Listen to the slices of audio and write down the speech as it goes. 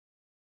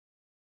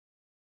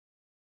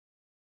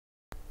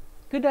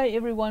Good day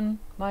everyone,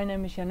 my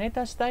name is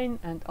Jannetta Steyn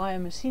and I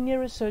am a Senior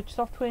Research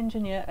Software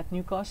Engineer at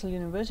Newcastle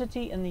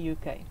University in the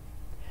UK.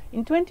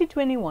 In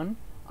 2021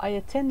 I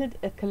attended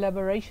a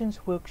Collaborations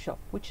Workshop,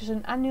 which is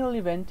an annual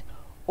event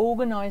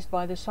organized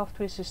by the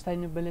Software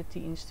Sustainability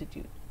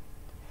Institute.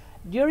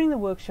 During the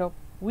workshop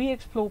we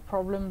explore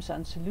problems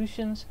and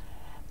solutions,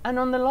 and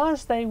on the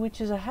last day, which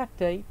is a hack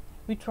day,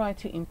 we try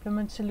to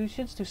implement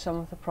solutions to some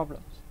of the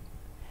problems.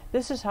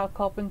 This is how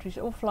Carpentries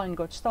Offline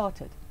got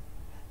started.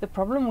 The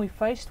problem we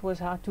faced was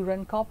how to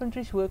run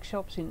Carpentries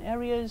workshops in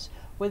areas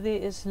where there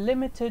is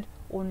limited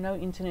or no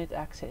internet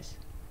access.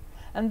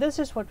 And this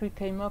is what we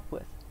came up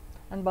with.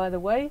 And by the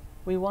way,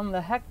 we won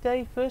the Hack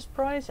Day first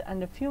prize,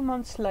 and a few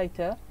months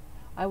later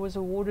I was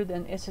awarded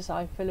an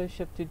SSI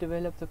fellowship to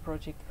develop the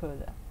project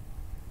further.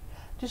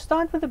 To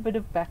start with a bit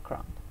of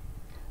background.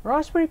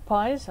 Raspberry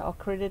Pis are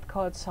credit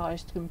card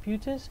sized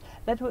computers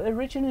that were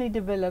originally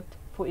developed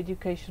for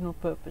educational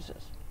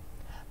purposes.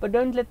 But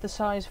don't let the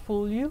size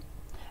fool you,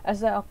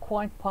 as they are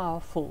quite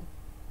powerful.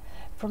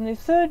 From the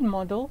third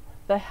model,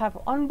 they have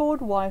onboard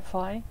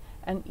Wi-Fi,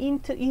 an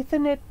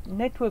Ethernet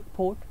network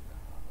port,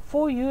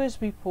 4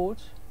 USB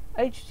ports,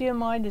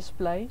 HDMI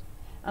display,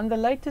 and the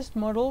latest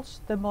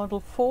models, the Model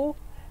 4,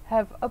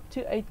 have up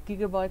to 8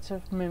 GB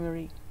of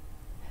memory.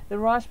 The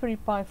Raspberry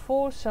Pi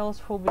 4 sells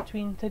for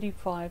between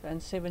 $35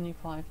 and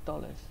 $75.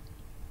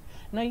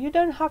 Now you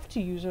don't have to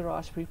use a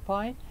Raspberry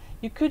Pi,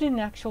 you could in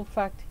actual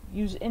fact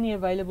use any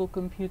available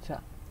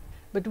computer.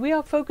 But we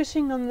are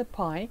focusing on the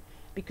Pi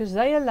because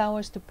they allow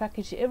us to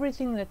package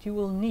everything that you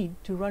will need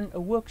to run a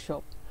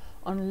workshop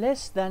on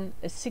less than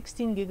a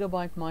 16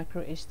 GB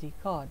micro SD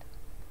card.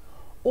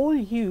 All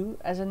you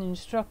as an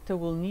instructor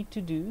will need to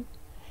do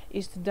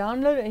is to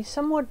download a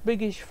somewhat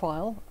biggish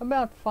file,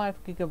 about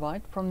 5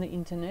 GB from the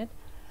internet,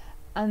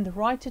 and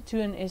write it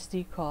to an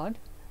SD card,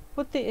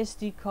 put the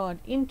SD card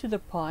into the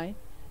Pi,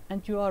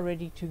 and you are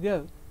ready to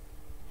go.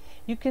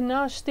 You can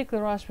now stick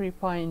the Raspberry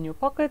Pi in your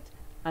pocket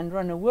and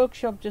run a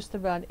workshop just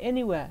about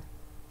anywhere.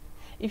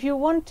 If you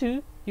want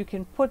to, you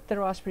can put the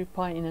Raspberry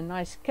Pi in a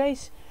nice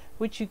case,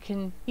 which you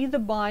can either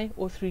buy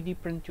or 3D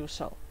print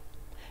yourself.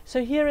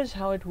 So here is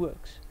how it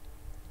works.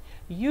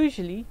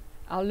 Usually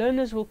our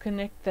learners will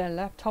connect their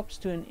laptops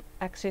to an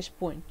access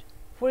point.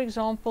 For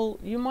example,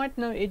 you might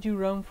know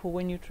EduRoam for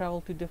when you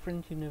travel to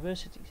different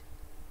universities.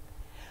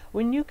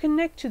 When you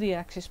connect to the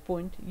access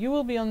point, you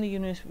will be on the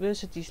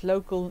university's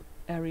local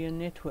area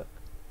network.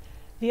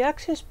 The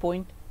access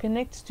point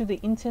connects to the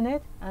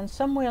internet, and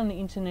somewhere on the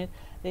internet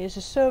there is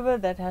a server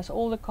that has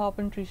all the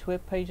Carpentries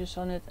web pages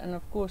on it, and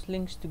of course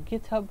links to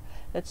GitHub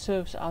that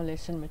serves our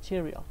lesson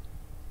material.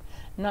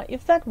 Now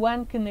if that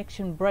WAN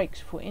connection breaks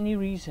for any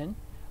reason,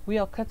 we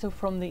are cut off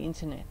from the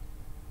internet.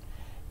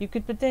 You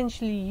could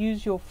potentially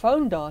use your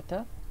phone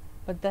data,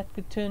 but that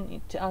could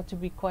turn out to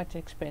be quite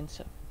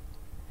expensive.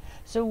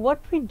 So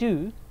what we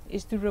do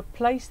is to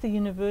replace the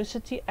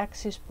university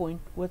access point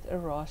with a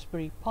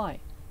Raspberry Pi.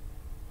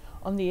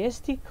 On the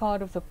SD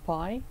card of the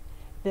Pi,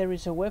 there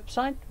is a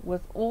website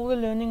with all the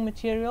learning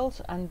materials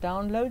and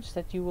downloads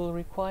that you will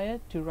require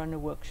to run a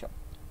workshop.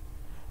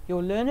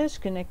 Your learners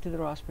connect to the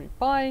Raspberry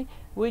Pi,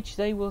 which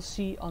they will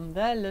see on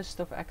their list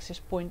of access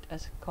point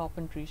as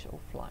Carpentries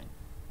Offline.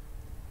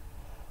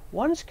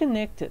 Once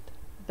connected,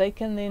 they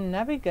can then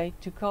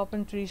navigate to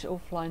Carpentries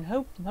Offline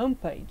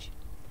homepage,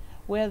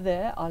 where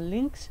there are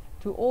links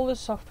to all the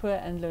software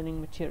and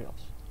learning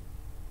materials.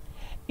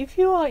 If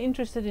you are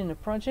interested in a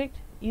project,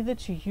 either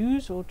to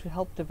use or to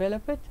help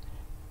develop it,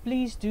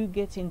 please do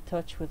get in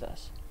touch with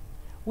us.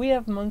 We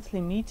have monthly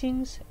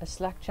meetings, a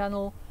Slack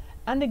channel,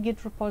 and a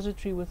Git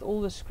repository with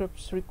all the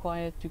scripts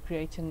required to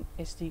create an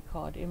SD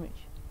card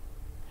image.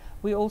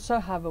 We also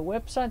have a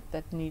website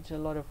that needs a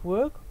lot of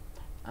work,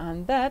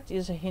 and that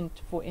is a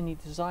hint for any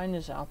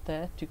designers out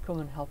there to come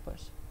and help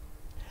us.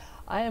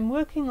 I am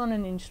working on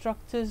an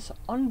instructor's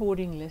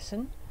onboarding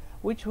lesson,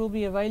 which will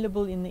be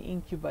available in the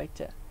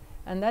incubator,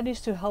 and that is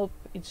to help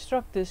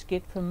instructors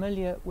get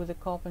familiar with the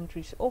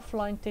Carpentries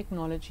Offline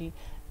technology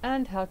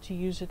and how to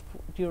use it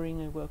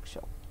during a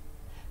workshop.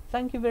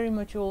 Thank you very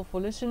much all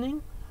for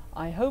listening.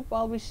 I hope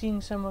I'll be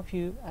seeing some of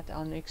you at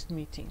our next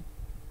meeting.